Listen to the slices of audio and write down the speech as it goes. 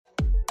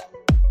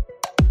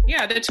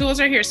Yeah, the tools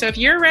are here. So if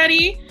you're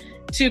ready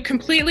to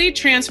completely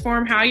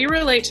transform how you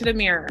relate to the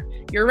mirror,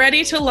 you're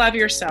ready to love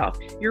yourself,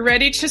 you're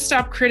ready to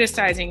stop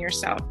criticizing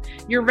yourself,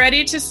 you're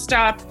ready to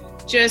stop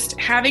just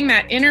having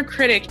that inner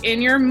critic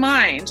in your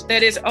mind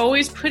that is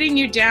always putting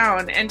you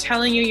down and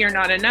telling you you're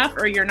not enough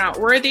or you're not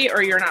worthy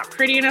or you're not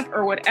pretty enough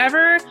or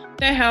whatever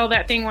the hell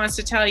that thing wants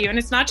to tell you. And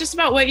it's not just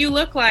about what you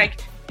look like.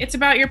 It's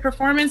about your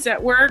performance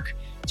at work.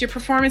 It's your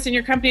performance in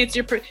your company.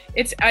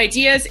 It's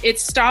ideas.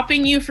 It's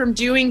stopping you from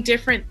doing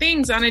different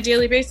things on a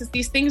daily basis.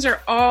 These things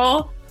are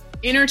all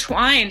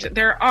intertwined.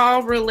 They're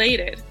all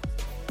related.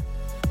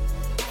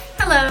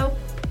 Hello,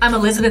 I'm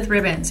Elizabeth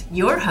Ribbons,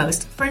 your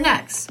host for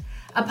Next,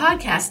 a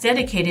podcast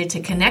dedicated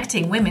to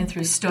connecting women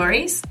through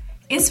stories,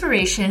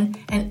 inspiration,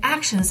 and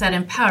actions that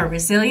empower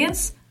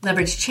resilience,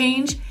 leverage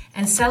change,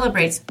 and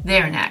celebrates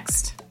their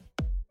next.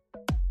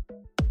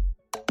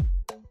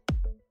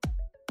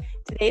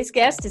 Today's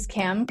guest is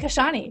Cam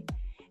Kashani.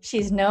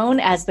 She's known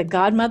as the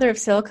godmother of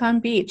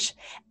Silicon Beach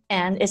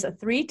and is a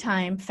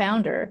 3-time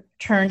founder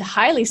turned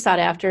highly sought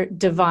after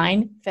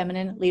divine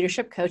feminine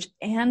leadership coach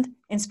and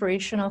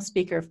inspirational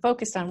speaker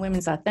focused on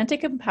women's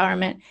authentic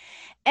empowerment.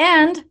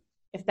 And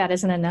if that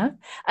isn't enough,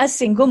 a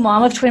single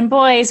mom of twin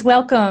boys.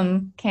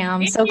 Welcome,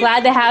 Cam. So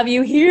glad to have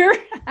you here.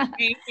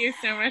 Thank you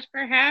so much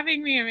for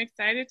having me. I'm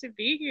excited to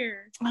be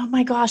here. Oh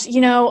my gosh.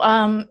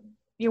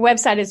 Your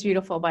website is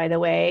beautiful, by the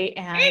way.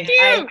 And thank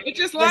you. It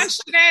just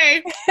launched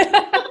today.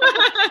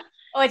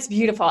 Oh, it's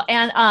beautiful.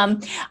 And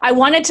I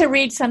wanted to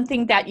read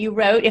something that you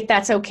wrote, if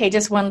that's okay,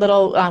 just one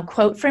little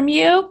quote from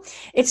you.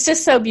 It's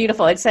just so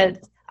beautiful. It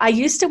said, "I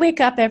used to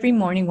wake up every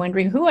morning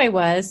wondering who I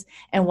was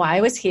and why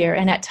I was here,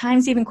 and at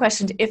times even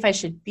questioned if I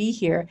should be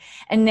here.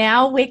 And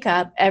now wake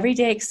up every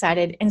day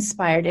excited,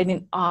 inspired, and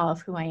in awe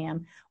of who I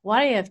am, what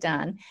I have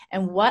done,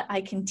 and what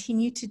I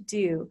continue to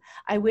do.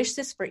 I wish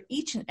this for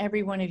each and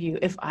every one of you.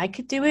 If I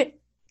could do it,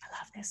 I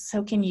love this.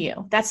 So can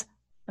you." That's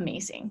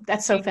amazing.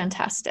 That's so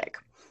fantastic.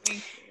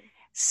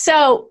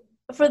 So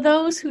for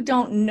those who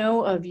don't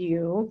know of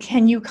you,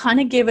 can you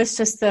kind of give us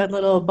just the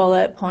little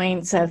bullet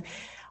points of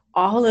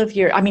all of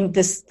your,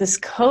 this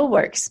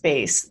co-work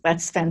space?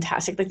 That's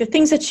fantastic. Like the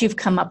things that you've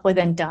come up with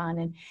and done,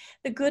 and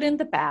the good and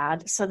the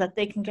bad, so that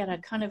they can get a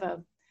kind of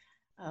a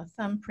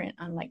thumbprint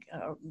on, like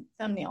a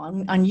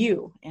thumbnail on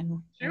you.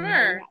 And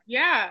sure.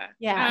 Yeah.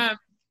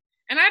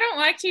 And I don't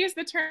like to use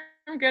the term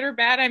good or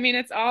bad. I mean,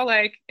 it's all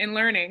like in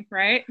learning,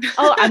 right?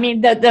 Oh, I mean,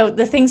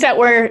 the things that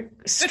were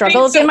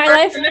struggles in my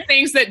life. And the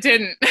things that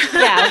didn't.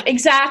 Yeah,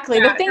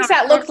 exactly. The things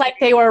that looked like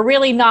they were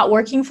really not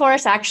working for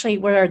us actually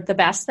were the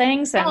best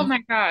things. And, oh my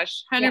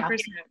gosh, 100%.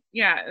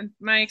 Yeah,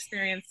 my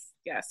experience,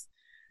 yes.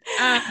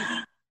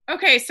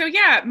 Okay, so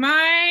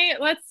yeah,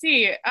 let's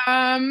see.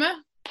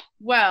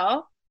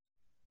 Well,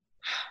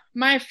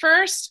 my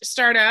first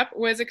startup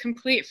was a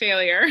complete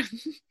failure.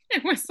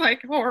 It was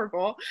like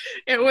horrible.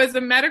 It was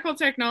a medical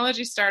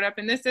technology startup.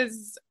 And this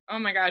is,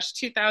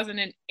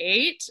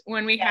 2008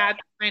 when we had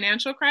the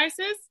financial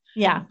crisis.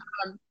 Yeah.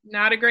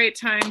 Not a great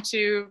time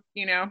to,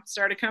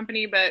 start a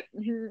company, but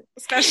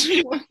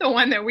especially the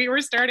one that we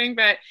were starting.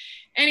 But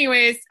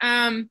anyways,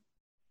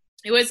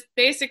 it was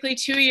basically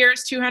 2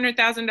 years,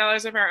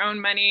 $200,000 of our own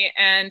money,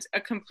 and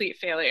a complete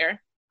failure.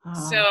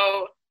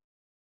 So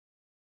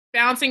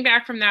bouncing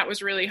back from that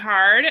was really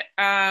hard.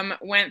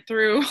 Went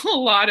through a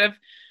lot of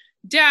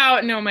doubt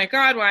and, oh my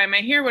God, why am I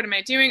here? What am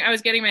I doing? I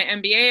was getting my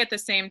MBA at the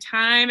same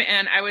time,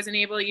 and I wasn't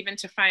able even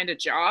to find a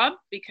job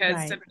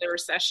because of the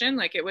recession.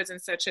 Like, it was in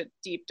such a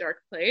deep,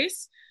 dark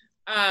place.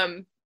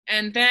 And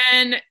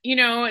then,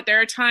 there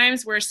are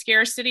times where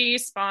scarcity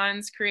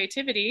spawns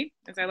creativity,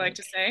 as I like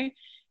to say.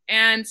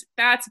 And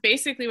that's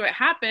basically what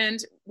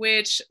happened,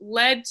 which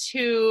led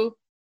to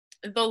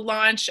the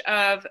launch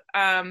of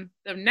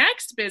the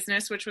next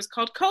business, which was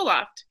called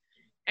CoLoft.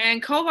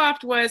 And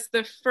CoLoft was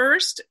the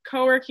first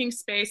co-working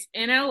space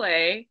in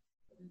LA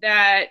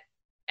that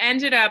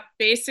ended up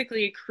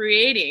basically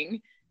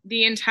creating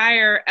the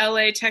entire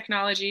LA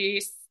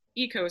technology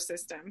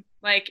ecosystem.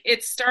 Like,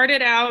 it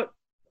started out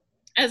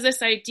as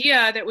this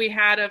idea that we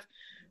had of,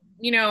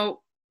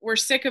 we're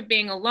sick of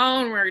being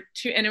alone.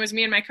 And it was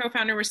me and my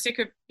co-founder, we're sick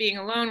of being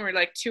alone. We're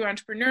like two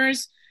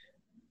entrepreneurs.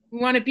 We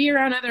want to be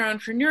around other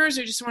entrepreneurs.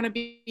 We just want to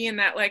be in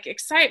that like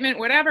excitement,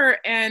 whatever.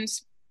 And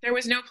there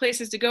was no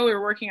places to go. We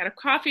were working out of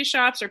coffee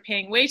shops or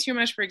paying way too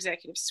much for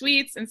executive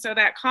suites. And so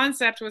that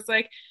concept was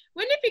like,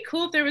 wouldn't it be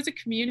cool if there was a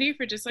community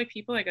for just like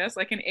people like us,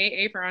 like an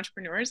AA for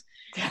entrepreneurs?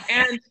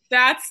 And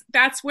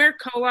that's where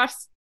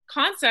CoLoft's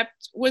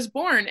concept was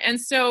born.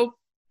 And so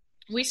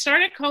we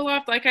started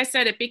CoLoft. Like I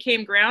said, it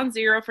became ground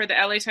zero for the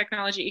LA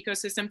technology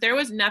ecosystem. There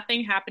was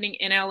nothing happening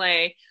in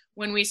LA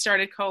when we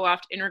started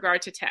CoLoft in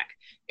regard to tech.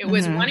 It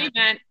was one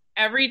event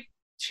every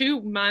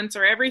 2 months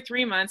or every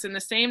 3 months, and the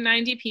same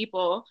 90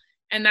 people.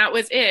 And that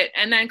was it.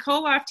 And then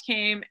CoLoft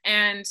came,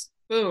 and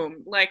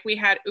boom, like we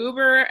had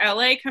Uber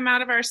LA come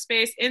out of our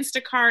space,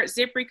 Instacart,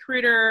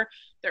 ZipRecruiter,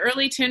 the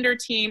early Tinder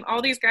team,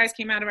 all these guys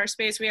came out of our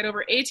space. We had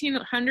over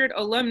 1,800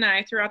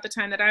 alumni throughout the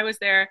time that I was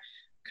there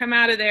come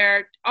out of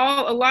there.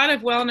 A lot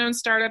of well-known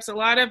startups, a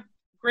lot of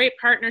great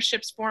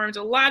partnerships formed,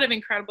 a lot of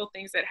incredible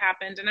things that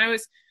happened. And I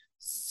was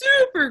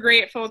super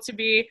grateful to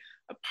be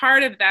a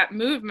part of that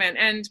movement.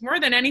 And more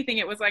than anything,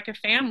 it was like a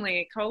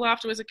family.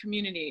 Co-Loft was a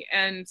community.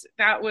 And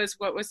that was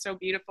what was so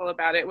beautiful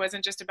about it. It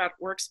wasn't just about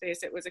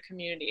workspace, it was a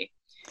community.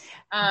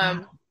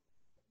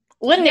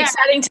 What an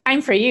exciting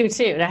time for you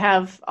too, to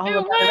have all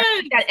of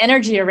that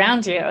energy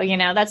around you.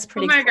 That's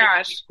pretty cool. Oh my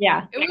gosh.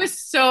 Yeah. It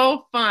was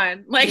so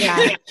fun.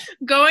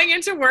 Going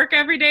into work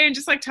every day and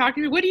just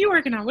talking to me, what are you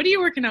working on? Oh,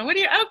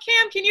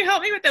 Cam, can you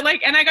help me with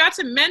it? And I got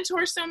to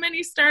mentor so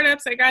many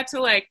startups. I got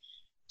to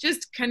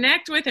just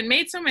connect with and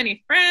made so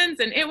many friends.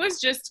 And it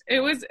was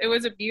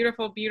a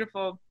beautiful,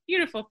 beautiful,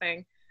 beautiful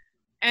thing.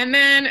 And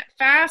then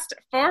fast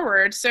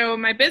forward. So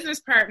my business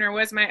partner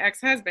was my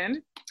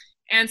ex-husband.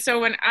 And so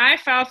when I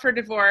filed for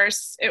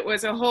divorce, it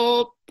was a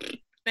whole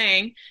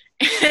thing.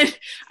 And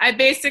I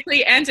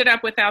basically ended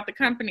up without the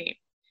company.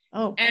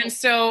 Oh. And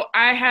so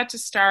I had to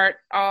start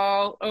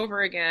all over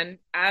again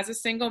as a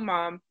single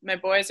mom. My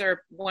boys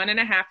are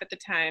 1.5 at the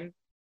time.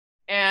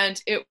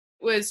 And it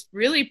was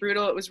really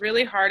brutal. It was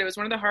really hard. It was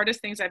one of the hardest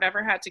things I've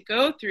ever had to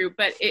go through,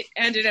 but it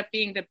ended up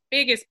being the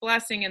biggest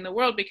blessing in the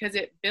world because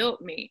it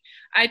built me.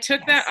 I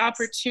took that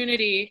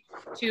opportunity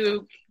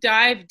to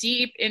dive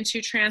deep into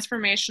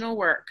transformational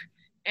work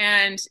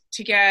and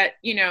to get,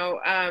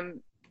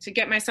 to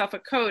get myself a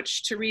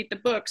coach, to read the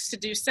books, to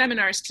do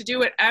seminars, to do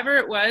whatever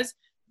it was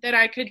that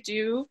I could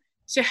do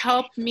to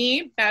help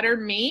me better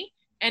me.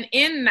 And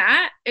in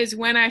that is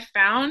when I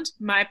found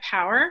my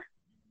power.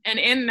 And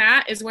in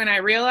that is when I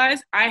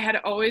realized I had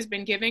always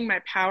been giving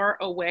my power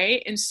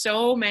away in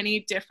so many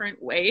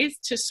different ways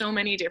to so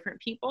many different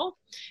people.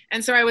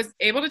 And so I was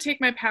able to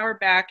take my power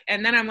back.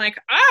 And then I'm like,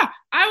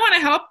 I want to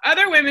help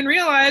other women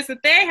realize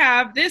that they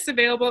have this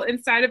available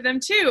inside of them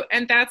too.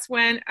 And that's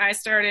when I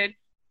started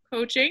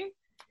coaching,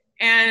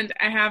 and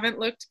I haven't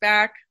looked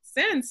back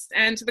since.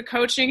 And the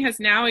coaching has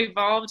now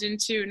evolved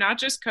into not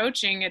just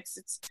coaching.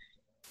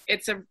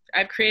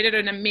 I've created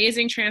an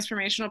amazing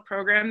transformational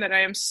program that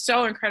I am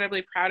so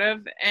incredibly proud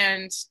of,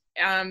 and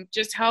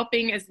just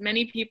helping as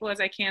many people as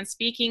I can,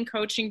 speaking,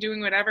 coaching,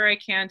 doing whatever I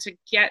can to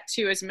get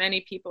to as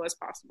many people as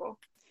possible.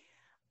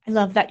 I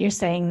love that you're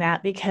saying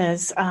that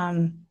because,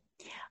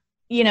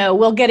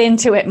 we'll get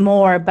into it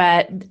more,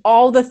 but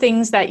all the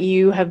things that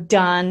you have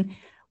done,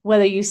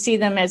 whether you see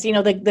them as,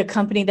 the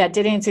company that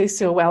didn't do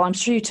so well, I'm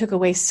sure you took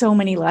away so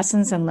many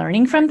lessons and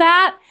learning from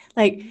that.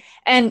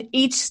 And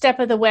each step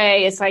of the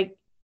way, it's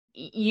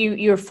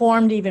you're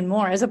formed even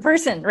more as a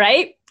person,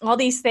 right? All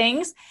these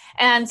things.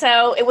 And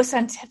so it was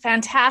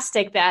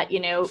fantastic that,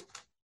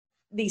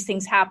 these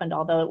things happened,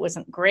 although it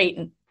wasn't great.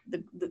 And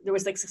there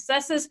was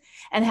successes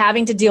and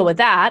having to deal with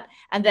that.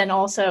 And then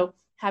also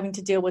having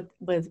to deal with,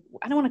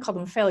 I don't want to call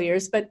them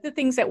failures, but the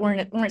things that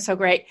weren't so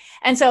great.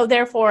 And so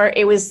therefore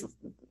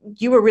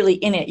you were really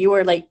in it. You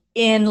were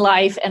in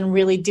life and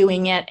really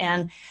doing it.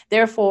 And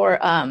therefore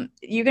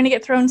you're going to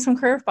get thrown some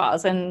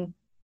curveballs, and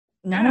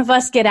none of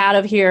us get out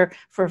of here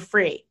for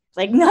free.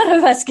 None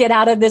of us get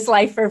out of this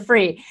life for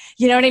free.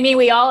 You know what I mean?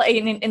 We all,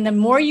 and the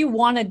more you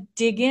want to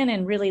dig in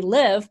and really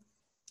live,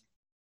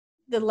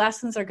 the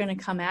lessons are going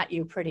to come at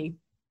you pretty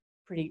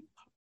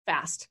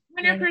fast.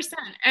 100%.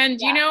 And,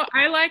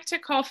 I like to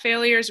call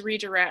failures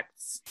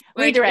redirects.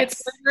 Redirects.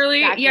 It's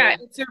literally,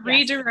 it's a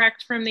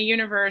redirect from the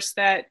universe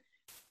that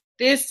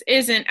this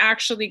isn't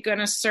actually going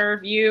to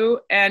serve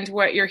you and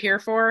what you're here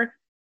for.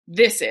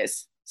 This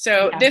is.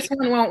 So this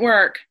one won't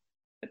work,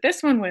 but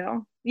this one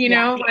will,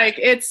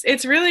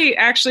 it's really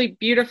actually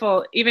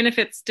beautiful, even if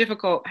it's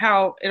difficult,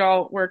 how it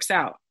all works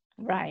out.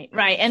 Right.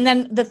 And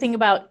then the thing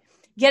about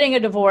getting a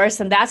divorce,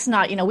 and that's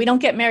not, we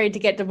don't get married to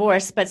get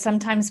divorced, but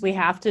sometimes we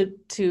have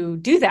to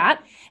do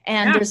that.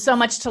 And there's so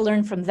much to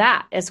learn from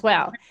that as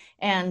well.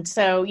 And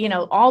so,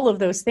 all of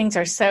those things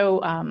are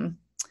so,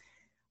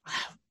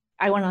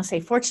 I want to say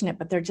fortunate,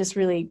 but they're just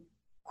really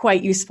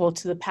quite useful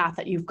to the path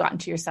that you've gotten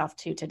to yourself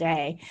to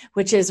today,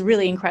 which is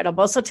really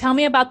incredible. So tell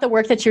me about the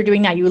work that you're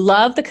doing now. You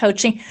love the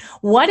coaching.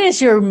 What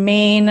is your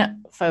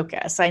main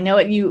focus? I know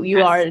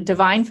you are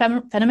divine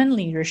feminine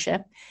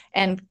leadership,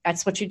 and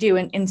that's what you do,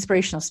 an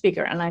inspirational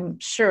speaker. And I'm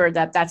sure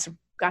that that's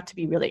got to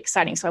be really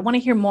exciting. So I want to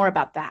hear more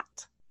about that.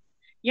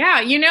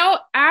 Yeah.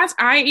 As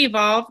I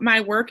evolve,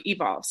 my work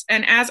evolves.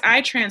 And as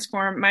I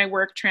transform, my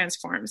work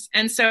transforms.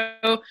 And so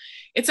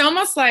it's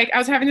almost like I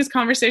was having this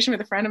conversation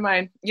with a friend of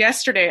mine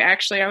yesterday,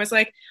 actually. I was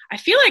like, I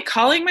feel like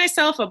calling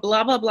myself a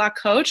blah, blah, blah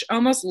coach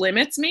almost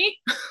limits me.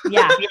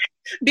 Yeah.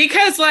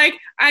 Because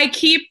I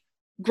keep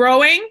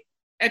growing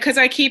because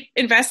I keep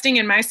investing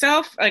in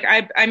myself.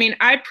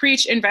 I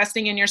preach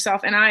investing in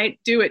yourself, and I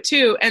do it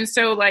too. And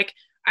so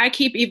I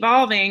keep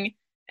evolving.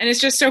 And it's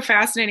just so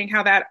fascinating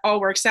how that all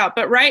works out.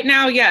 But right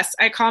now, yes,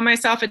 I call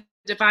myself a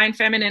divine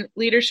feminine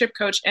leadership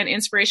coach and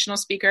inspirational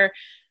speaker.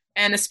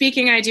 And the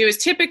speaking I do is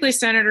typically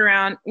centered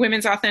around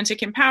women's authentic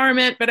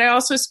empowerment, but I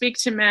also speak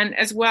to men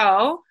as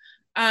well.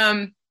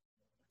 And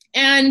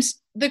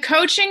the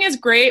coaching is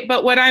great,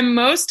 but what I'm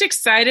most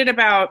excited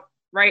about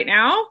right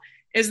now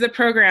is the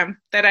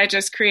program that I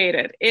just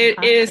created.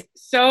 It is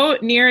so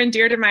near and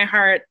dear to my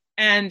heart.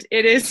 And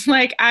it is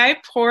like I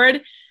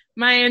poured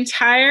my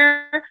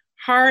entire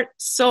heart,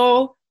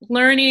 soul,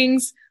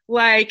 learnings,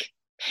 like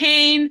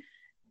pain,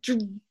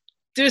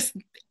 just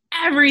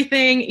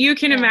everything you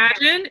can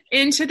imagine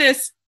into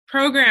this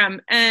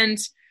program. And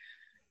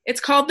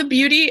it's called The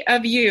Beauty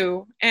of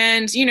You.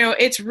 And, you know,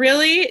 it's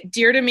really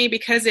dear to me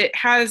because it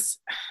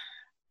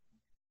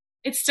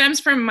stems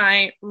from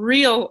my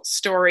real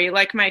story,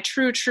 like my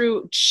true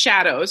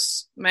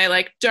shadows, my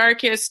like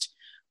darkest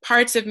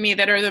parts of me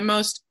that are the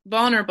most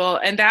vulnerable.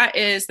 And that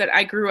is that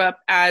I grew up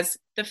as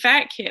the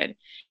fat kid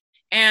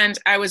and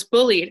I was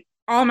bullied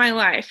all my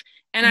life.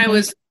 And I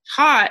was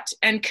taught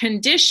and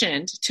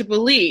conditioned to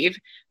believe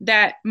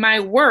that my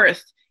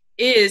worth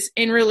is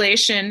in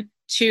relation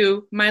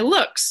to my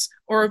looks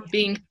or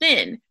being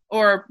thin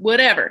or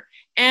whatever.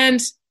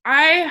 And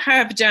I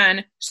have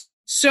done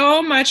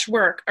so much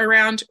work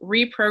around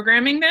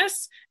reprogramming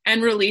this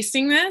and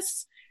releasing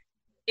this.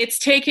 It's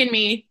taken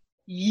me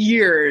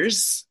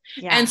years.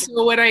 Yeah. And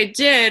so what I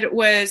did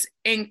was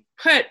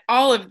put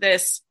all of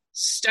this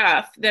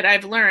stuff that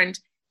I've learned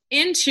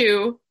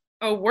into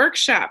a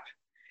workshop.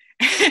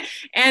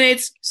 And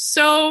it's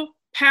so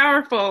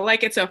powerful.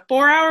 Like it's a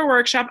 4-hour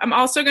workshop. I'm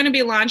also going to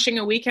be launching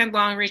a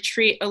weekend-long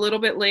retreat a little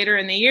bit later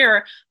in the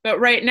year. But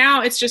right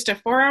now it's just a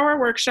 4-hour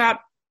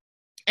workshop,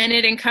 and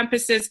it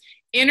encompasses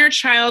inner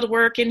child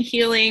work and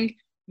healing,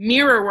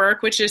 mirror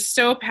work, which is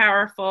so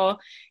powerful,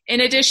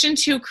 in addition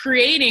to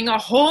creating a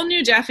whole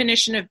new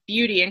definition of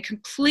beauty and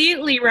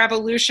completely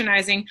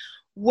revolutionizing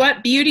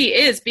what beauty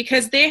is,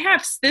 because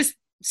this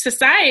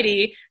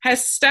society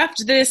has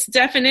stuffed this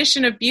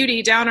definition of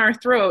beauty down our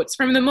throats.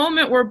 From the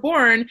moment we're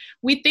born,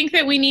 we think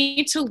that we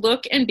need to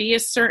look and be a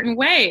certain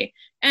way.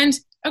 And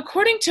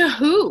according to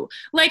who?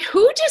 Like,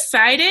 who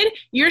decided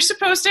you're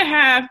supposed to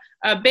have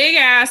a big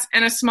ass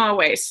and a small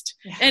waist?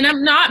 Yeah. And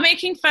I'm not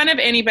making fun of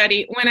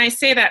anybody when I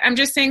say that. I'm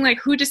just saying, like,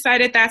 who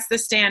decided that's the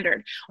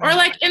standard? Right. Or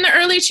like in the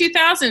early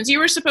 2000s, you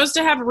were supposed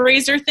to have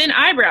razor thin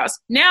eyebrows.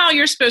 Now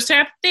you're supposed to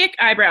have thick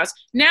eyebrows.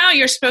 Now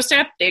you're supposed to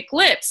have thick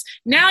lips.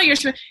 Now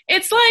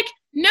it's like,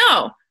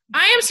 no,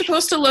 I am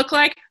supposed to look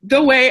like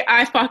the way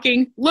I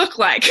fucking look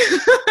like.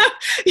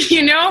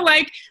 You know,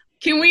 like,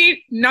 can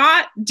we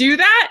not do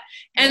that?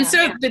 And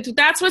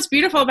that's what's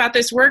beautiful about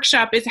this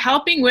workshop, is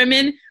helping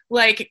women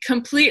like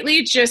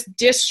completely just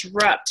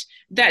disrupt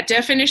that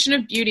definition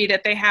of beauty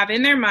that they have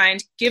in their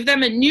mind, give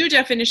them a new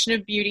definition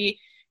of beauty,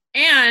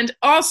 and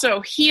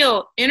also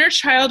heal inner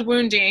child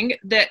wounding,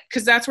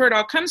 because that's where it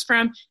all comes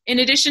from, in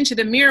addition to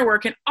the mirror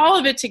work. And all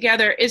of it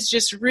together is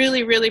just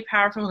really, really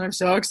powerful. And I'm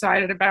so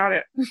excited about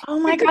it. Oh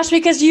my gosh,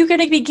 because you're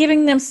going to be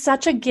giving them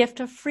such a gift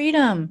of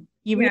freedom.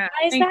 You realize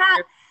that?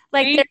 You.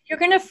 Like you're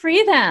going to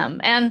free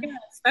them. And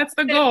yes, that's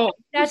the goal.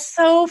 That's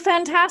so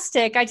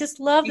fantastic. I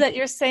just love that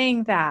you're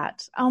saying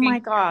that. Oh my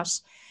gosh.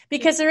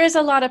 Because there is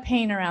a lot of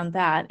pain around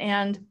that.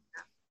 And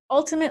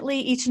ultimately,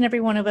 each and every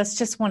one of us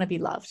just want to be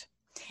loved.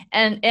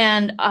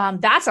 And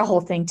that's a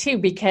whole thing too,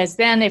 because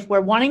then if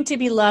we're wanting to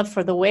be loved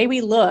for the way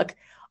we look,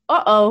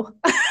 that's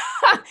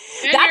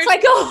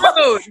like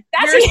a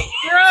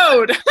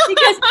road.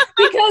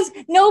 because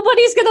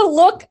nobody's going to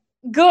look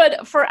good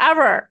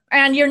forever.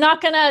 And you're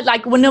not going to,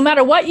 like, no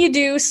matter what you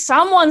do,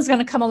 someone's going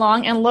to come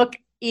along and look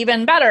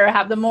even better,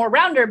 have the more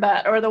rounder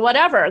butt or the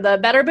whatever, the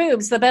better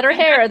boobs, the better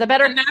hair, the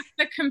better. And that's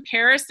the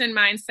comparison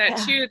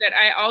mindset too, that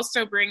I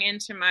also bring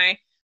into my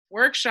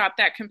workshop,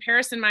 that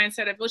comparison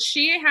mindset of, well,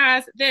 she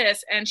has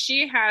this and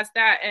she has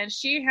that and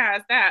she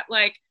has that,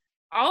 like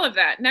all of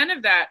that. None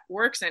of that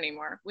works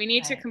anymore. We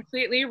need to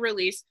completely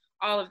release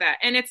all of that.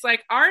 And it's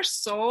like our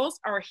souls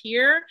are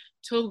here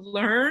to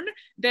learn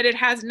that it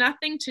has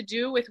nothing to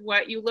do with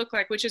what you look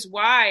like, which is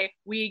why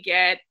we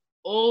get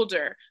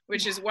older,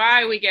 which is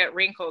why we get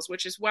wrinkles,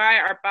 which is why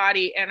our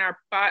body and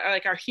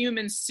our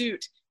human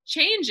suit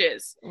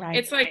changes. Right.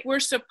 It's like we're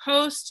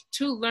supposed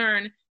to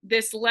learn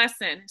this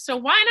lesson. So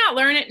why not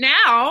learn it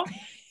now,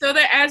 so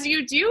that as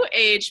you do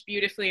age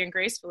beautifully and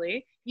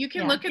gracefully, you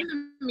can look in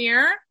the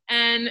mirror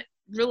and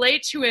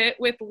relate to it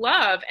with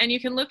love. And you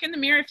can look in the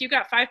mirror if you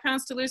got 5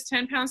 pounds to lose,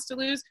 10 pounds to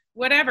lose,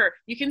 whatever.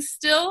 You can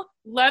still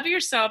love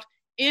yourself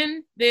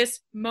in this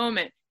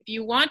moment. If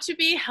you want to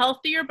be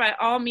healthier, by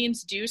all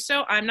means do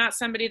so. I'm not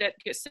somebody that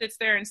sits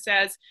there and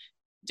says,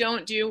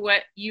 don't do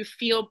what you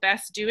feel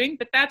best doing,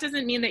 but that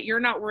doesn't mean that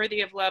you're not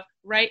worthy of love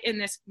right in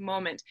this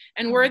moment.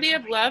 And worthy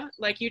of love,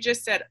 like you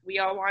just said, we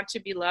all want to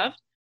be loved.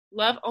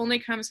 Love only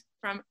comes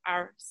from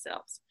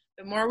ourselves.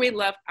 The more we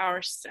love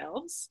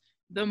ourselves,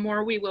 the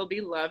more we will be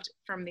loved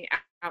from the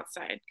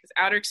outside, because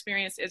outer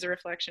experience is a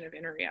reflection of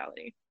inner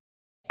reality.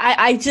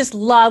 I just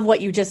love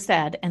what you just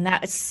said, and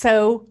that is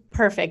so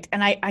perfect.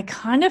 And I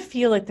kind of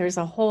feel like there's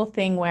a whole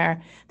thing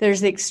where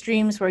there's the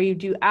extremes where you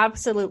do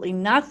absolutely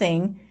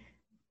nothing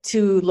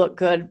to look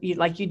good. You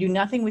do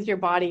nothing with your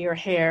body or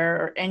hair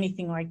or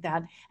anything like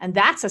that. And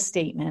that's a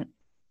statement.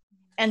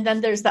 And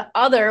then there's the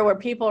other where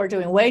people are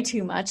doing way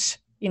too much,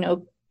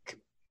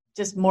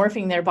 just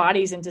morphing their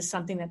bodies into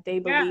something that they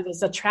believe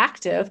is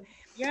attractive.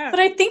 Yeah.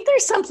 But I think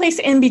there's some place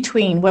in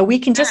between where we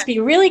can just be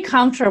really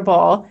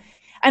comfortable.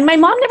 And my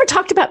mom never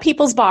talked about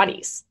people's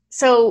bodies.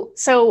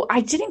 so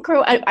I didn't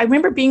grow. I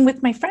remember being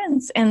with my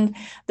friends and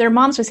their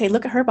moms would say,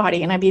 look at her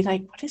body. And I'd be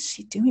like, what is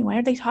she doing? Why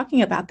are they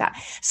talking about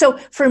that? So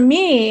for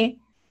me,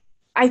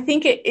 I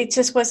think it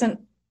just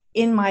wasn't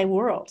in my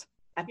world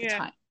at the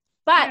time,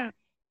 but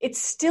it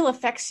still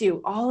affects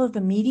you. All of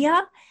the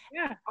media,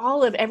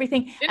 all of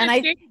everything.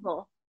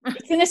 Inescapable.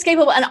 It's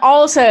inescapable. And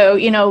also,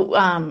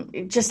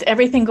 just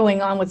everything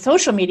going on with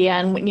social media.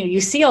 And,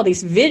 you see all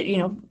these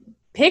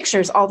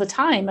pictures all the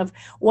time of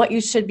what you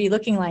should be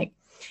looking like.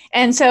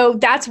 And so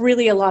that's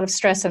really a lot of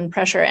stress and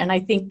pressure. And I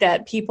think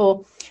that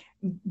people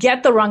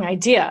get the wrong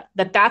idea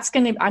that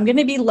I'm going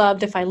to be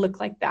loved if I look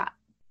like that.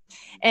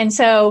 And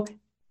so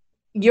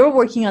you're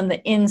working on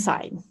the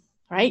inside,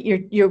 right?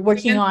 You're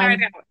working on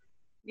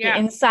the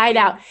inside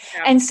out.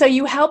 Yeah. And so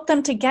you help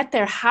them to get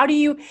there. How do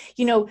you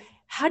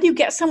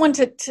get someone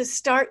to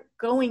start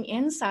going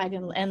inside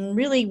and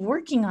really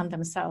working on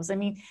themselves? I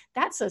mean,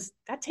 that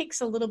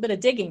takes a little bit of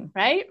digging,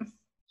 right?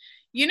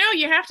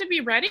 You have to be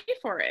ready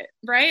for it,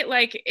 right?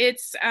 Like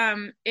it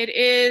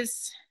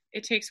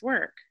takes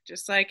work,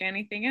 just like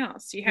anything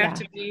else. You have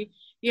to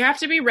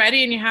be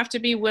ready, and you have to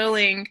be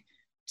willing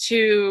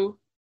to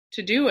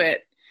do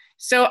it.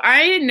 So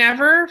I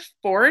never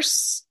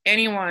force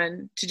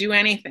anyone to do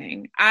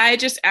anything. I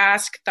just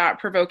ask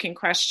thought-provoking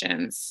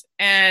questions,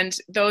 and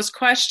those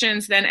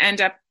questions then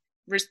end up,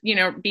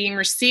 being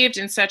received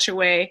in such a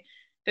way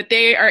that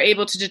they are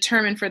able to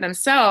determine for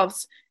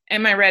themselves,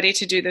 am I ready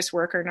to do this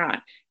work or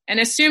not? And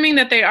assuming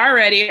that they are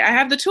ready, I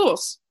have the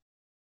tools.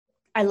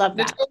 I love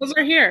that. The tools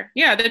are here.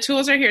 Yeah, the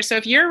tools are here. So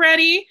if you're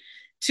ready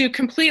to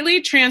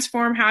completely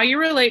transform how you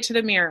relate to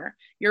the mirror,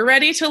 you're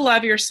ready to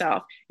love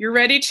yourself, you're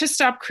ready to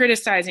stop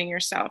criticizing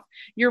yourself,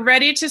 you're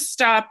ready to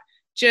stop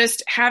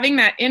just having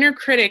that inner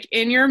critic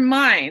in your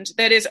mind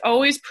that is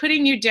always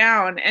putting you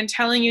down and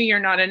telling you you're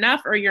not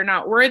enough, or you're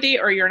not worthy,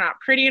 or you're not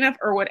pretty enough,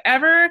 or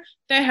whatever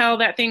the hell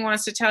that thing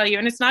wants to tell you.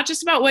 And it's not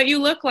just about what you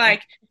look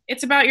like.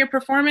 It's about your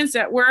performance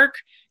at work.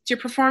 It's your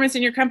performance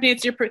in your company.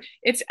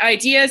 It's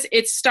ideas.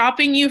 It's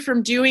stopping you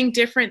from doing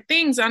different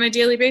things on a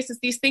daily basis.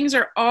 These things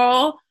are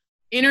all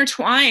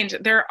intertwined.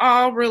 They're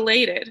all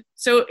related.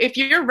 So if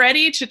you're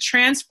ready to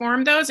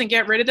transform those and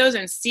get rid of those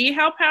and see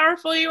how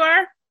powerful you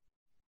are,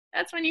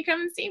 that's when you come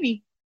and see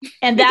me.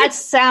 And that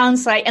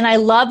sounds like, and I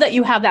love that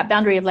you have that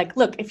boundary of like,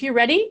 look, if you're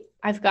ready,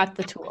 I've got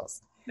the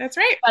tools. That's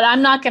right. But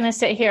I'm not going to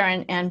sit here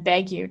and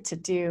beg you to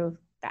do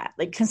that.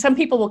 Like, cause some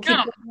people will keep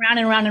going round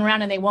and round and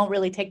round, and they won't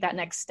really take that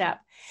next step.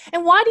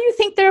 And why do you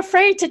think they're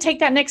afraid to take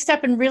that next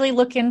step and really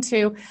look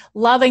into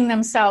loving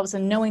themselves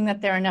and knowing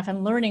that they're enough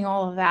and learning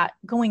all of that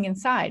going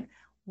inside?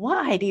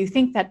 Why do you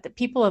think that the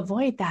people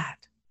avoid that?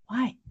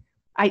 Why?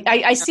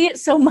 I see it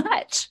so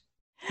much.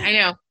 I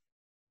know.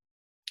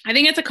 I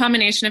think it's a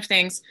combination of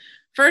things.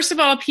 First of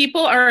all,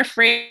 people are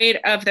afraid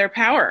of their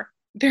power.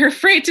 They're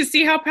afraid to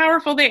see how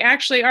powerful they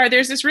actually are.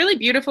 There's this really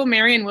beautiful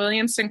Marianne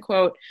Williamson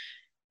quote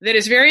that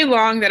is very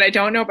long that I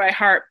don't know by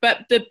heart,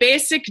 but the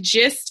basic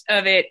gist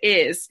of it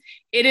is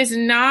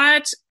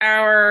not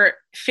our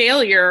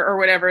failure or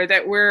whatever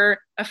that we're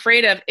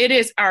afraid of. It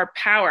is our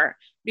power,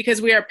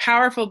 because we are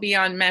powerful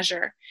beyond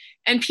measure.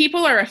 And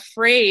people are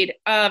afraid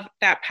of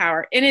that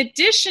power. In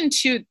addition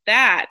to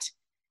that,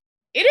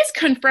 it is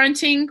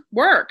confronting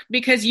work,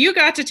 because you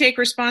got to take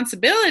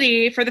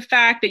responsibility for the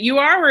fact that you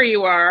are where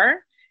you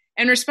are,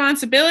 and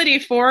responsibility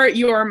for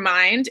your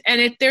mind.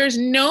 And there's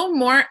no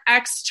more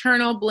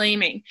external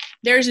blaming.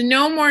 There's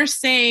no more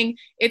saying,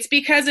 it's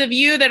because of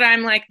you that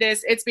I'm like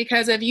this. It's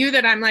because of you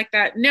that I'm like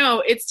that.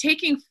 No, it's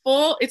taking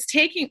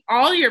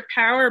all your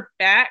power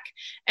back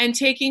and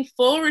taking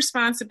full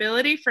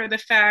responsibility for the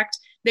fact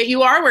that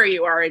you are where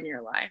you are in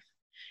your life.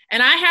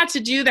 And I had to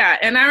do that.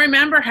 And I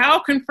remember how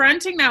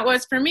confronting that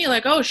was for me.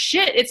 Like, oh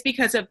shit, it's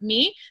because of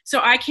me.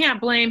 So I can't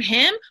blame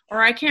him,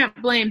 or I can't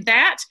blame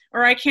that,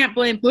 or I can't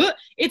blame,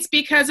 it's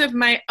because of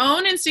my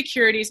own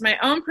insecurities, my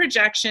own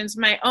projections,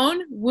 my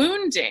own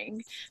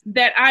wounding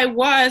that I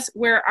was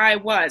where I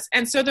was.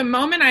 And so the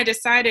moment I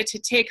decided to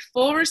take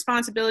full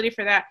responsibility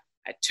for that,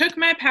 I took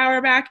my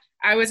power back.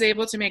 I was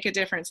able to make a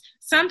difference.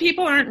 Some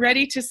people aren't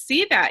ready to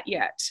see that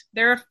yet.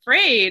 They're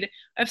afraid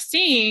of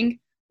seeing,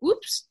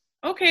 oops,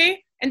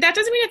 okay. And that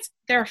doesn't mean it's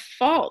their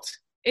fault.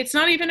 It's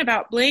not even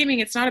about blaming.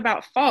 It's not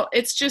about fault.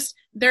 It's just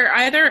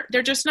they're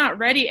just not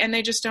ready, and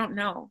they just don't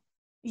know.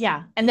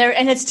 Yeah. And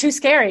it's too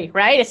scary,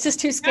 right? It's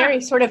just too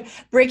scary, sort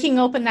of breaking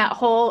open that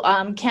whole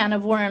can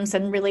of worms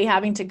and really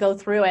having to go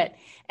through it.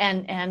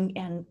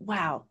 And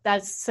wow,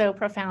 that's so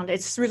profound.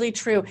 It's really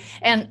true.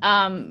 And,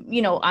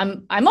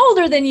 I'm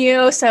older than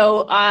you.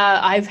 So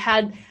I've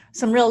had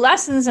some real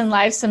lessons in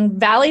life, some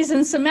valleys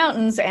and some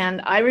mountains.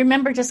 And I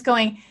remember just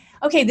going,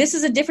 okay, this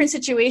is a different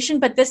situation,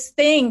 but this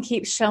thing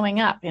keeps showing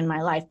up in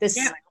my life, this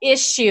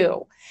issue,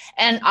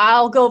 and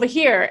I'll go over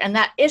here and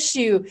that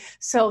issue.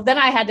 So then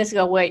I had to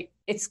go, wait,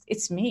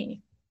 it's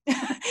me.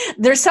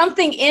 There's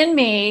something in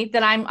me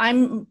that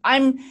I'm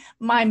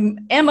my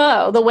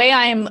MO, the way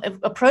I'm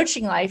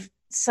approaching life.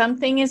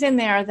 Something is in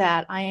there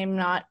that I am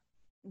not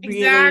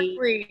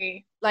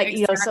really Like,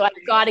 Exactly. So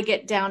I've got to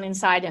get down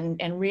inside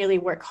and really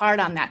work hard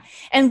on that.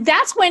 And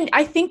that's when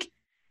I think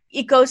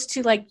it goes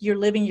to like, you're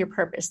living your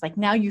purpose. Like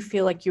now you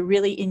feel like you're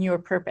really in your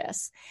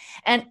purpose.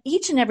 And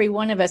each and every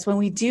one of us, when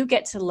we do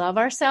get to love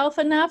ourselves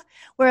enough,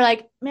 we're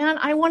like, man,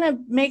 I want to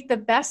make the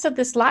best of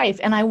this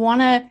life and I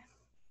want to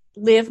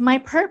live my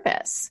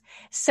purpose.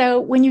 So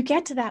when you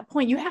get to that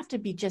point, you have to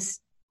be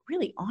just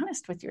really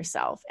honest with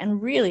yourself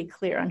and really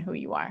clear on who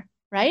you are,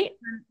 right?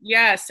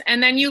 Yes.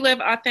 And then you live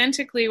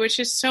authentically, which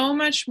is so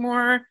much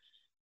more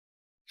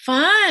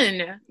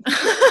fun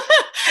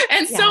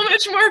and so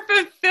much more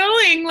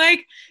fulfilling.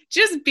 Like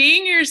just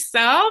being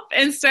yourself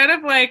instead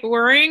of like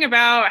worrying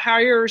about how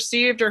you're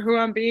received or who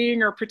I'm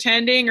being or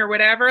pretending or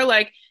whatever.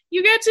 Like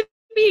you get to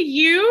be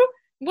you.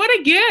 What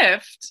a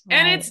gift. Right.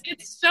 And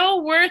it's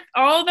so worth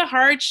all the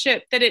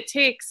hardship that it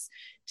takes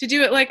to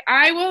do it. Like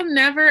I will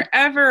never,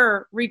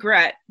 ever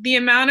regret the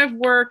amount of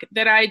work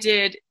that I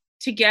did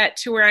to get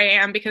to where I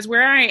am, because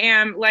where I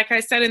am, like I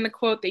said in the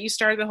quote that you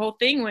started the whole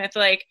thing with,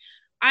 like,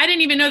 I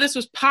didn't even know this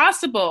was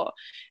possible.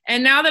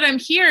 And now that I'm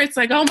here, it's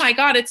like, oh my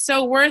God, it's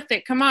so worth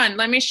it. Come on,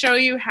 let me show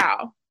you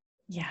how.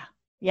 Yeah.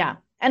 Yeah.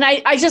 And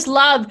I just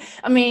love,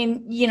 I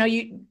mean,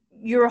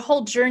 your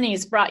whole journey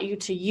has brought you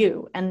to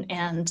you,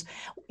 and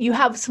you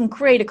have some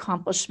great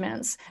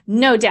accomplishments,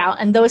 no doubt.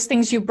 And those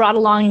things you brought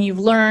along and you've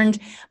learned.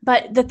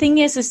 But the thing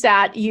is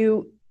that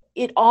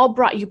it all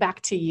brought you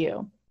back to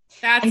you.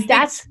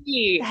 That's the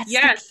key.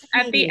 Yes.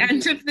 At the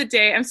end of the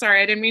day, I'm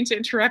sorry, I didn't mean to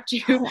interrupt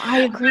you. Oh, I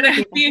agree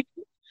with you.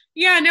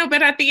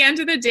 But at the end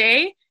of the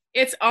day,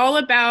 it's all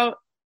about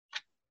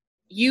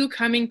you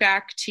coming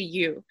back to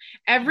you.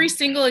 Every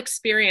single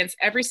experience,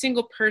 every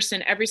single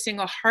person, every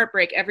single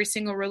heartbreak, every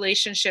single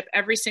relationship,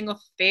 every single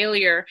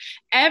failure,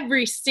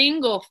 every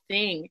single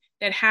thing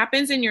that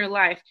happens in your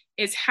life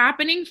is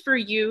happening for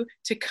you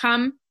to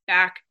come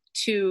back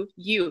to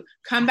you,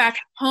 come back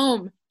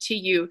home to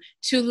you,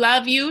 to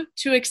love you,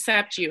 to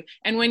accept you.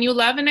 And when you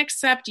love and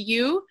accept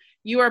you,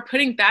 you are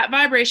putting that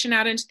vibration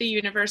out into the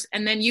universe,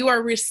 and then you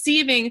are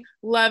receiving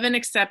love and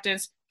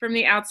acceptance from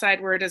the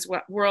outside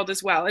world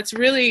as well. It's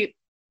really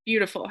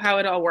beautiful how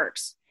it all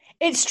works.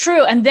 It's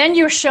true. And then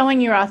you're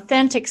showing your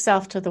authentic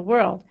self to the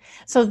world.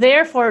 So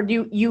therefore,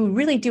 you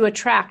really do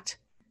attract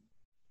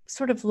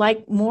sort of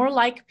more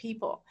like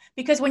people.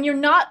 Because when you're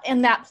not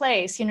in that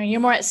place, you're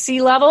more at sea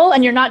level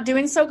and you're not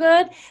doing so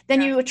good, then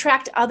you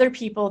attract other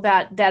people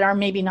that are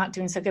maybe not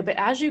doing so good. But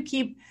as you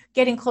keep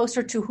getting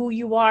closer to who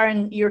you are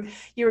and you're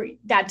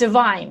that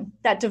divine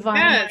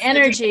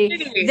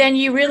energy, then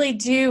you really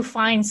do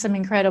find some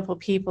incredible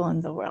people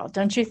in the world,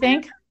 don't you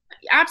think?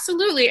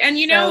 Absolutely. And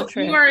you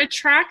are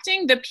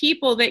attracting the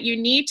people that you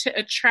need to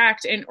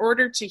attract in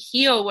order to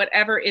heal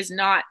whatever is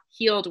not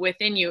healed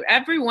within you.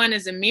 Everyone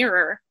is a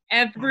mirror.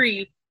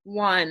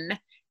 Everyone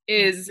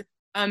is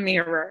a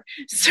mirror.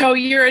 So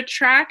you're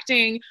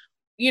attracting,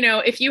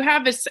 if you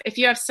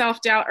have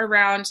self-doubt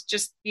around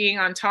just being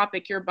on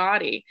topic, your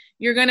body,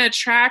 you're going to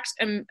attract,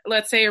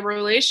 let's say a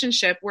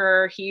relationship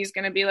where he's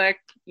going to be like,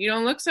 you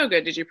don't look so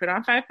good. Did you put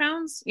on 5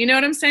 pounds? You know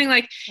what I'm saying?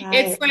 Like,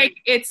 right.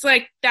 It's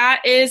like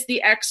that is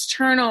the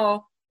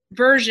external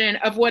version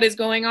of what is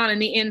going on in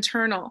the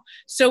internal.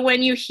 So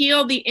when you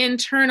heal the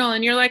internal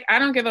and you're like, I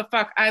don't give a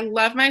fuck, I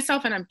love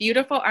myself and I'm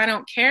beautiful, I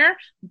don't care,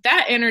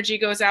 that energy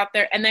goes out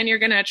there, and then you're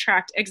going to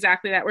attract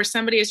exactly that, where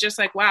somebody is just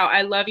like, wow,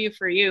 I love you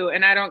for you,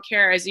 and I don't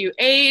care as you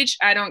age,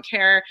 I don't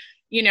care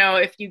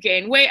if you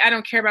gain weight, I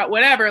don't care about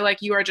whatever,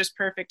 like you are just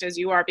perfect as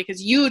you are,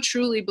 because you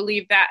truly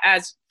believe that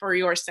as for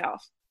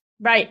yourself.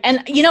 Right.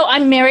 And,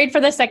 I'm married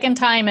for the second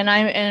time, and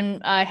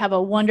I have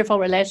a wonderful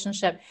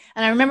relationship.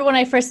 And I remember when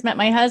I first met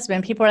my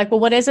husband, people were like, well,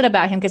 what is it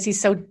about him? Because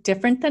he's so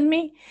different than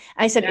me.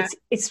 I said,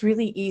 it's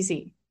really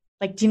easy.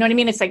 Like, do you know what I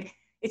mean? It's like,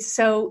 it's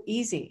so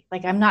easy.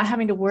 Like, I'm not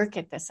having to work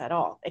at this at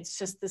all. It's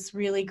just this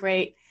really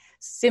great,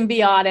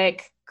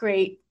 symbiotic,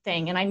 great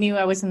thing. And I knew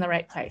I was in the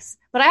right place,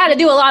 but I had to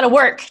do a lot of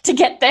work to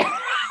get there.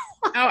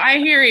 Oh, I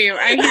hear you.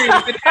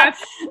 But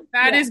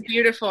that is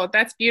beautiful.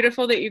 That's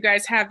beautiful that you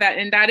guys have that.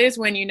 And that is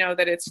when you know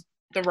that it's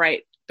the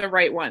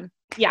right one.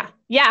 Yeah.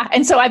 Yeah.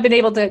 And so I've been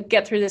able to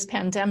get through this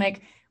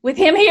pandemic with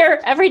him here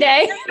every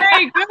day.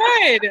 Very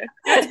good.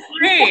 That's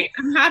great.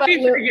 I'm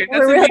happy for you.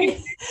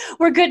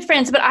 We're good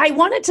friends. But I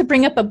wanted to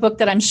bring up a book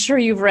that I'm sure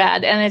you've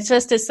read, and it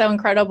just is so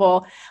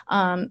incredible.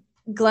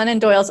 Glennon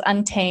Doyle's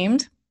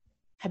Untamed.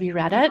 Have you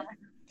read it?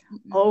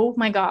 Oh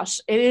my gosh.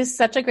 It is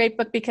such a great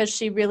book because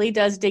she really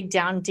does dig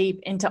down deep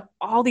into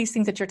all these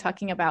things that you're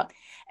talking about.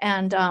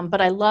 And,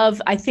 but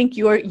I think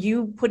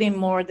you put in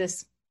more of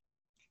this.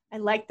 I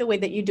like the way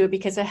that you do it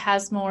because it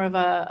has more of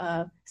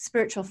a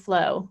spiritual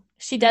flow.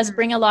 She does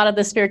bring a lot of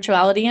the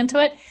spirituality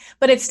into it,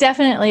 but it's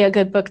definitely a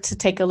good book to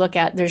take a look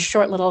at. There's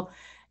short little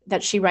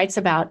that she writes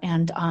about,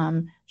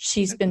 and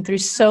she's been through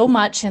so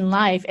much in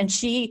life, and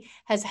she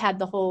has had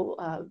the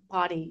whole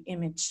body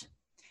image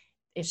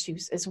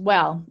issues as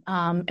well.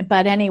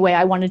 But anyway,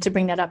 I wanted to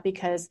bring that up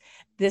because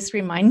this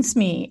reminds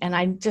me, and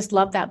I just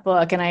love that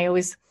book, and I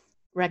always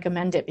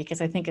recommend it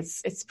because I think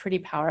it's pretty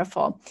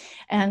powerful.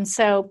 And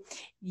so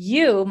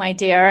you, my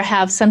dear,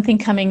 have something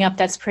coming up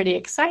that's pretty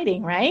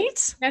exciting,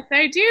 right? Yes,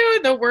 I do.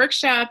 The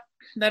workshop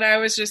that I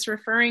was just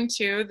referring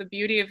to, The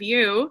Beauty of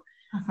You,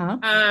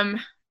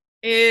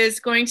 is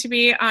going to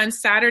be on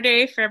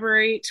Saturday,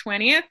 February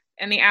 20th.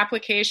 And the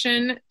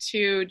application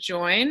to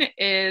join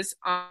is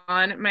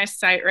on my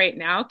site right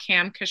now,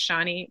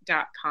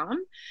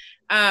 camkashani.com.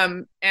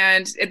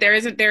 And there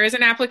is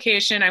an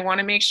application. I want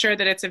to make sure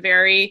that it's a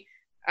very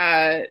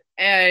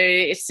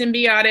a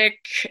symbiotic,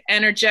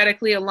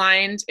 energetically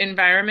aligned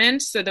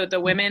environment so that the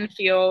women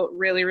feel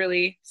really,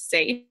 really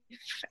safe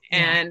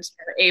and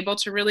are able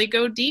to really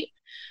go deep.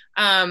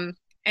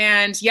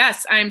 And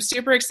yes, I'm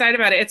super excited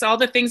about it. It's all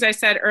the things I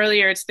said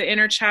earlier. It's the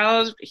inner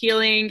child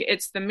healing.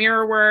 It's the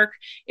mirror work.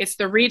 It's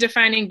the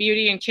redefining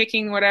beauty and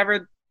kicking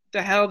whatever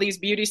the hell these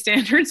beauty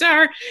standards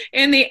are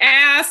in the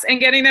ass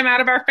and getting them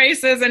out of our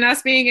faces, and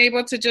us being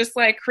able to just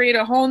like create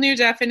a whole new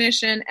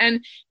definition.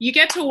 And you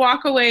get to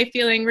walk away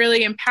feeling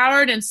really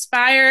empowered,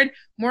 inspired,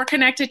 more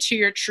connected to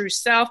your true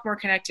self, more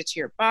connected to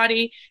your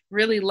body,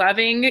 really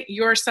loving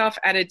yourself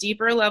at a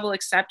deeper level,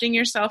 accepting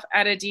yourself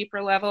at a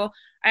deeper level.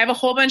 I have a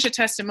whole bunch of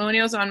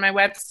testimonials on my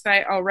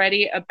website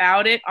already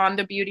about it on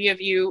the Beauty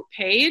of You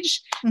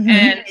page.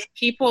 And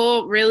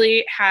people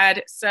really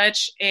had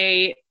such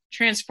a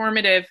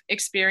transformative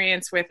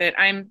experience with it.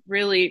 I'm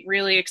really,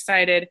 really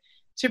excited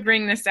to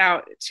bring this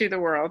out to the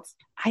world.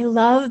 I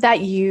love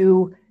that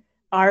you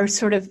are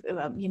sort of,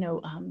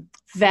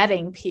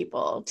 vetting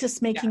people,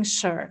 just making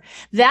sure.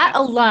 That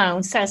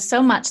alone says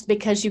so much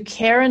because you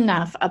care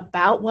enough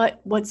about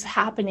what's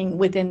happening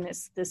within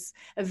this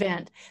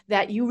event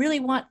that you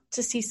really want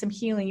to see some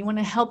healing. You want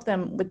to help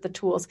them with the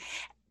tools.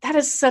 That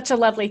is such a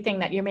lovely thing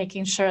that you're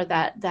making sure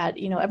that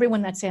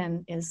everyone that's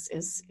in is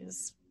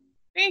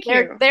Thank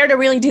they're you. there to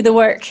really do the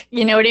work.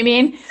 You know what I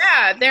mean?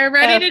 Yeah, they're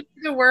ready to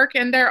do the work,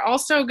 and they're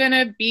also going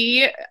to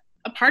be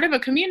a part of a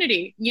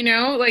community.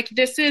 Like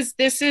this is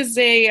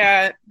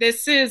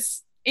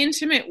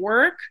intimate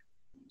work,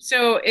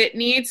 so it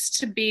needs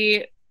to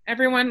be,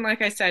 everyone,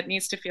 like I said,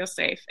 needs to feel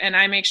safe, and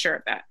I make sure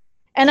of that.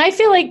 And I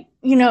feel like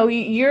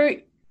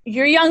you're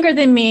younger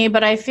than me,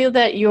 but I feel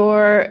that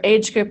your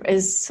age group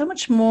is so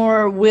much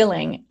more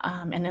willing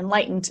and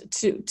enlightened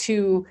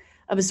to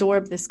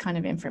absorb this kind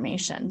of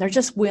information. They're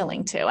just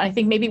willing to. I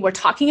think maybe we're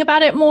talking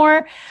about it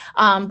more,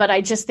 but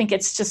I just think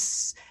it's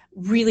just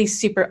really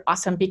super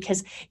awesome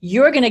because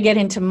you're going to get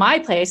into my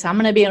place. I'm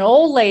going to be an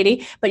old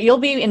lady, but you'll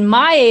be in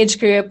my age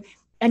group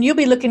and you'll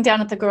be looking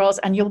down at the girls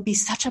and you'll be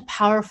such a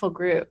powerful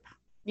group.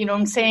 You know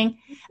what I'm saying?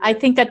 I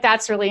think that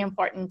that's really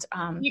important.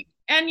 And,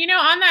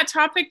 on that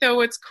topic, though,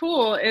 what's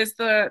cool is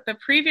the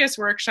previous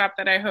workshop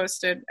that I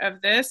hosted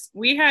of this,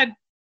 we had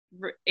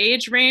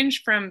age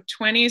range from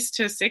 20s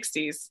to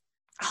 60s.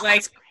 Oh,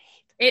 like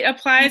it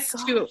applies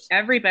to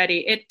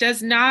everybody. It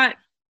does not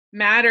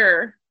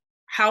matter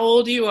how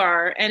old you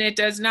are, and it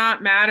does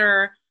not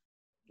matter,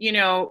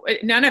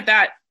 none of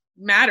that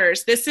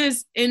matters. This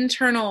is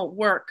internal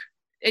work.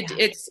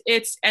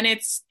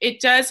 It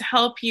does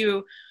help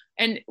you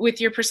and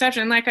with your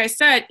perception. Like I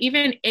said,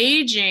 even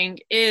aging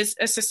is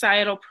a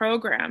societal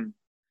program.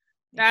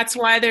 That's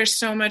why there's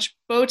so much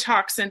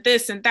Botox and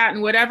this and that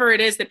and whatever it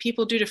is that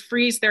people do to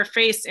freeze their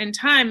face in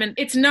time. And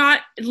it's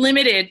not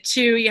limited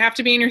to, you have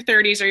to be in your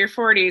 30s or your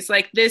 40s.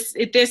 Like this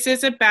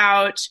is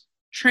about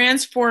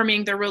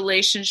transforming the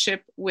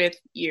relationship with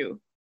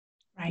you.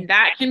 Right.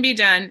 That can be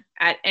done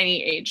at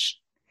any age.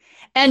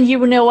 And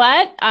you know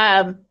what?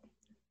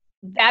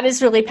 That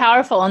is really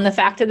powerful. And the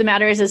fact of the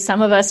matter is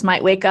some of us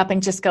might wake up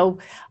and just go,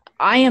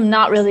 I am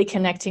not really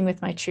connecting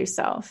with my true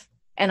self.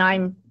 And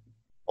I'm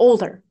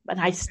older, but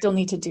I still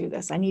need to do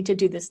this. I need to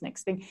do this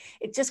next thing.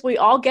 It just, we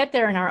all get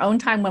there in our own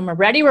time. When we're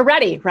ready,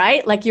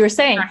 right? Like you were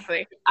saying,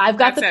 exactly. I've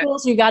got the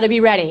tools, you got to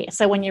be ready.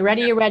 So when you're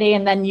ready, you're ready.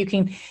 And then you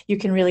can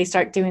really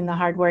start doing the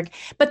hard work,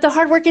 but the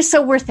hard work is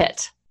so worth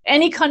it.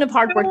 Any kind of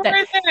hard work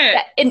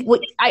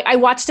I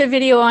watched a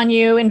video on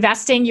you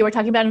investing. You were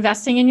talking about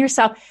investing in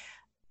yourself.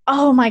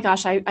 Oh my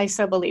gosh. I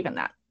so believe in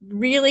that.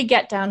 Really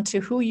get down to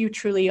who you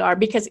truly are,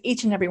 because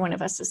each and every one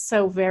of us is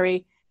so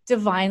very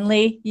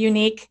divinely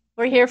unique.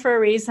 We're here for a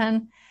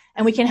reason,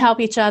 and we can help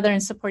each other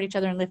and support each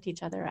other and lift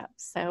each other up.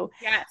 So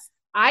yes,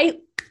 I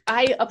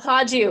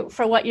applaud you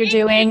for what you're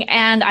doing.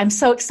 And I'm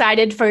so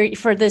excited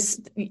for this.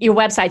 Your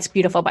website's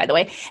beautiful, by the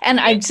way. And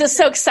I'm just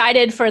so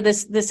excited for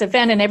this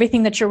event and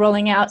everything that you're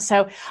rolling out.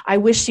 So I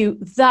wish you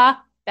the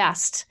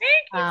best.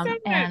 Thank you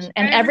so much.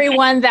 And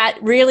everyone that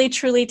really,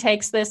 truly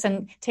takes this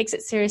and takes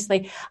it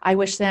seriously, I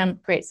wish them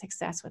great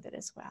success with it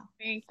as well.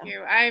 Thank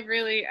you.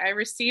 I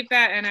received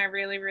that, and I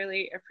really,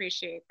 really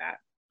appreciate that.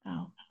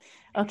 Oh,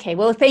 okay.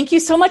 Well, thank you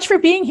so much for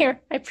being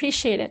here. I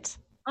appreciate it.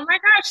 Oh my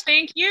gosh.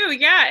 Thank you.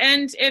 Yeah.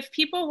 And if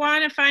people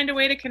want to find a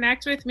way to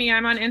connect with me,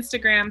 I'm on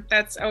Instagram.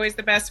 That's always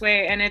the best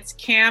way. And it's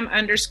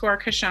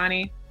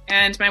Cam_Kashani.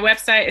 And my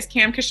website is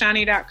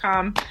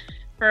camkashani.com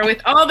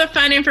with all the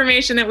fun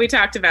information that we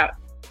talked about.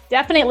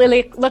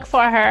 Definitely look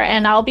for her,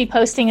 and I'll be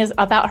posting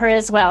about her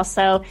as well.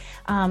 So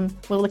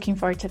we're looking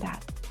forward to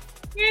that.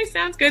 Okay,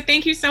 sounds good.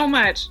 Thank you so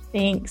much.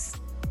 Thanks.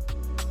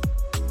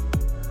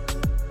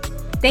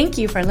 Thank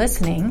you for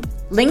listening.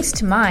 Links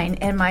to mine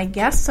and my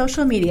guest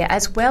social media,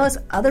 as well as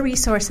other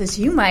resources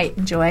you might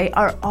enjoy,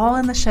 are all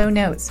in the show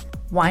notes.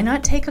 Why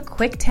not take a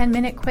quick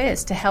 10-minute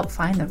quiz to help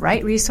find the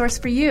right resource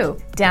for you?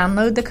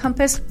 Download the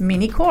Compass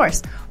mini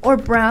course or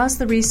browse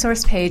the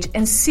resource page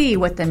and see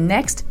what the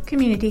Next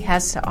community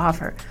has to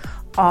offer.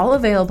 All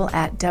available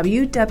at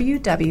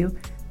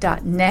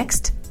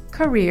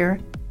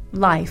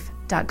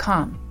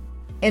www.nextcareerlife.com.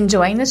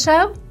 Enjoying the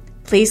show?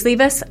 Please leave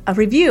us a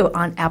review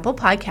on Apple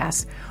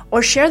Podcasts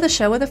or share the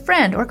show with a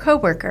friend or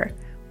coworker.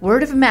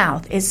 Word of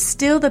mouth is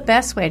still the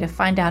best way to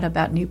find out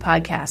about new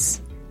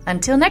podcasts.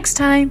 Until next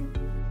time.